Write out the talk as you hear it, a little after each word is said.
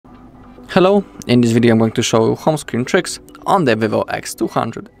Hello, in this video I'm going to show you home screen tricks on the VIVO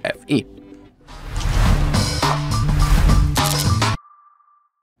X200 FE.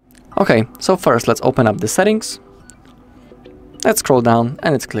 Okay, so first let's open up the settings. Let's scroll down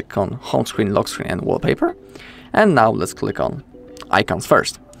and let's click on home screen, lock screen and wallpaper. And now let's click on icons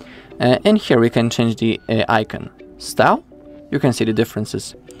first. In here we can change the icon style. You can see the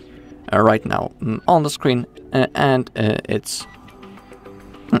differences right now on the screen and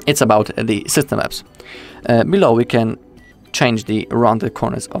it's about the system apps. Below we can change the rounded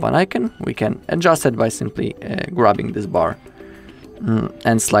corners of an icon. We can adjust it by simply grabbing this bar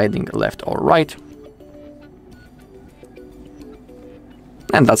and sliding left or right.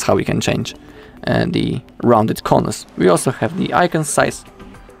 And that's how we can change the rounded corners. We also have the icon size.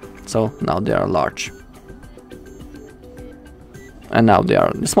 So now they are large. And now they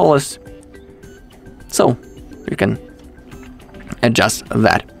are the smallest. So we can adjust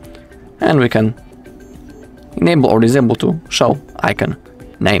that. And we can enable or disable to show icon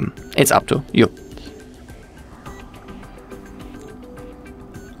name. It's up to you.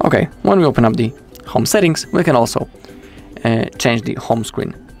 Okay, when we open up the home settings, we can also change the home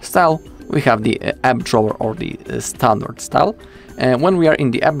screen style. We have the app drawer or the standard style. When we are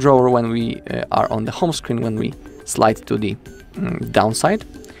in the app drawer, when we are on the home screen, when we slide to the downside,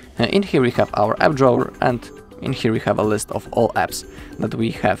 in here we have our app drawer, and in here we have a list of all apps that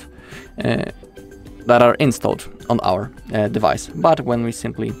we have that are installed on our device. But when we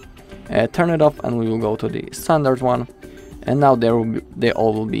simply turn it off and we will go to the standard one, and now they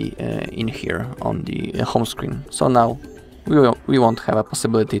all will be in here on the home screen. So now we won't have a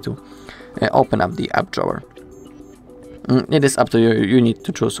possibility to open up the app drawer. It is up to you. You need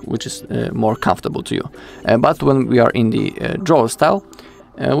to choose which is more comfortable to you. But when we are in the drawer style,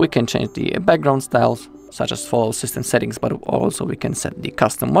 we can change the background styles, such as follow system settings, but also we can set the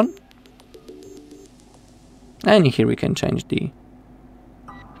custom one. And here we can change the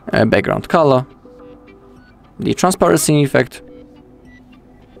background color, the transparency effect,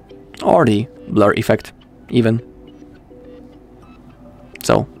 or the blur effect even.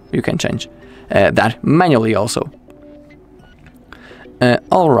 So you can change that manually also.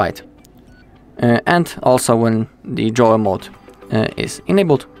 Alright, and also when the drawer mode is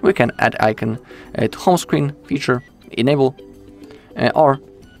enabled, we can add icon to home screen feature, enable, or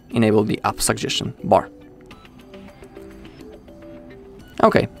enable the app suggestion bar.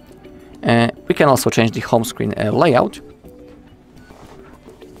 Okay, we can also change the home screen layout.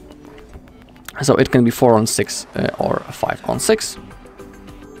 So it can be 4:6 or 5:6.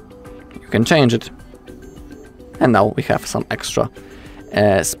 You can change it. And now we have some extra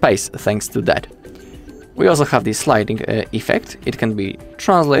space thanks to that. We also have the sliding effect. It can be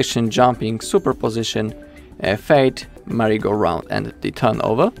translation, jumping, superposition, fade, merry-go-round and the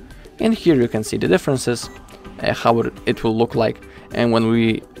turnover. And here you can see the differences, how it will look like and when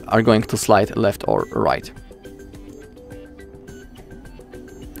we are going to slide left or right.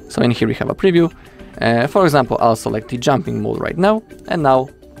 So in here we have a preview. For example, I'll select the jumping mode right now, and now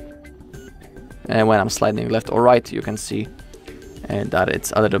when I'm sliding left or right, you can see that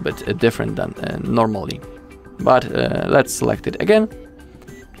it's a little bit different than normally. But let's select it again.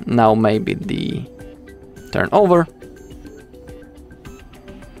 Now maybe the turn over.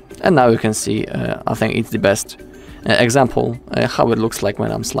 And now you can see, I think it's the best example how it looks like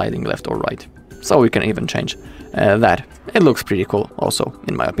when I'm sliding left or right. So we can even change that. It looks pretty cool also,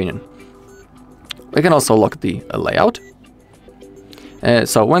 in my opinion. We can also lock the layout.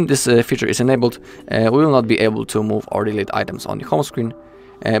 So when this feature is enabled, we will not be able to move or delete items on the home screen,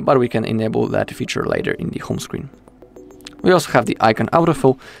 but we can enable that feature later in the home screen. We also have the icon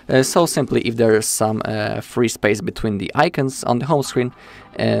autofill, so simply if there is some free space between the icons on the home screen,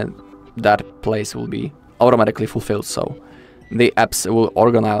 that place will be automatically fulfilled, so the apps will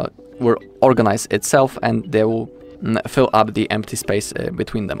organize itself and they will fill up the empty space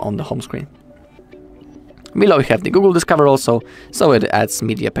between them on the home screen. Below we have the Google Discover also, so it adds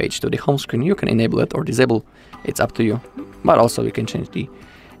media page to the home screen. You can enable it or disable, it's up to you. But also we can change the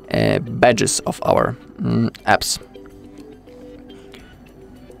badges of our apps.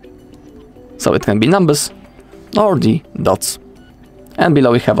 So it can be numbers or the dots. And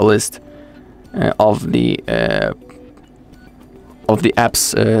below we have a list of the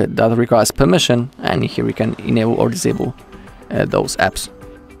apps that requires permission, and here we can enable or disable those apps.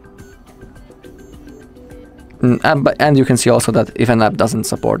 And you can see also that if an app doesn't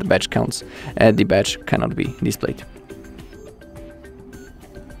support badge counts, the badge cannot be displayed.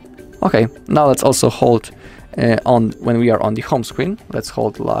 Okay, now let's also hold on when we are on the home screen. Let's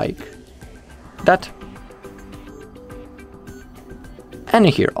hold like that. And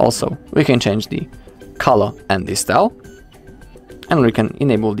here also we can change the color and the style, and we can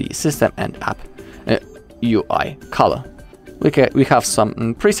enable the system and app UI color. We have some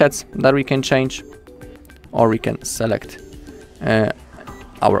presets that we can change, or we can select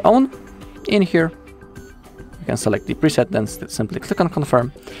our own. In here we can select the preset, then simply click on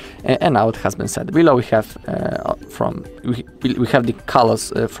confirm, and now it has been set. Below we have we have the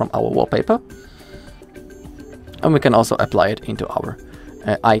colors from our wallpaper, and we can also apply it into our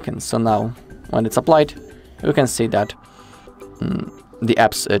icons. So now when it's applied, you can see that the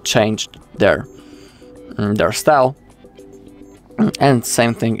apps changed their style, and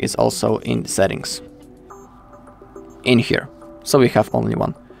same thing is also in the settings in here. So we have only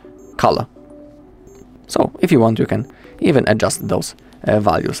one color. So if you want, you can even adjust those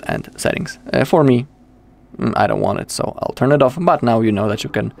values and settings. For me, I don't want it, so I'll turn it off, but now you know that you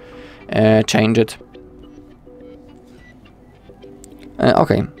can change it.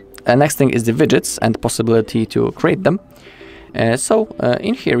 Okay, next thing is the widgets and possibility to create them.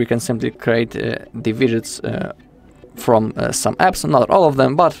 In here we can simply create the widgets from some apps, not all of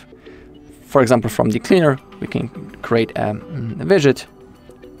them, but for example from the cleaner we can create a widget.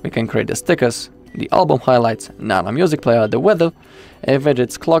 We can create the stickers, the album highlights, Nano music player, the weather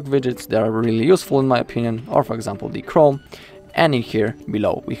widgets, clock widgets. They are really useful in my opinion, or for example the Chrome. And in here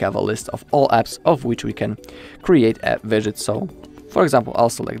below we have a list of all apps of which we can create a widget. So for example, I'll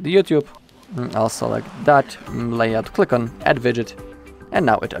select the YouTube, I'll select that layout, click on add widget, and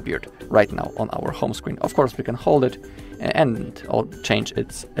now it appeared right now on our home screen. Of course we can hold it and I'll change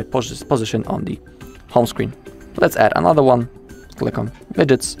its position on the home screen. Let's add another one, click on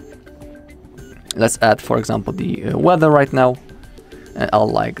widgets. Let's add, for example, the weather right now. I'll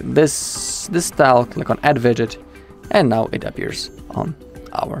like this style, click on add widget, and now it appears on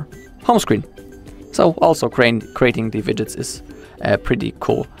our home screen. So also creating the widgets is a pretty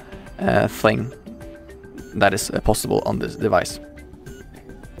cool thing that is possible on this device.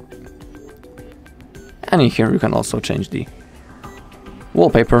 And in here you can also change the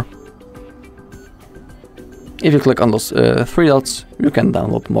wallpaper. If you click on those 3 dots, you can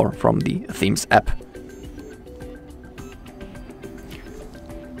download more from the Themes app.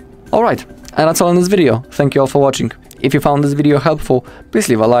 Alright, and that's all in this video. Thank you all for watching. If you found this video helpful, please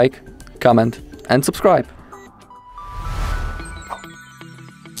leave a like, comment and subscribe.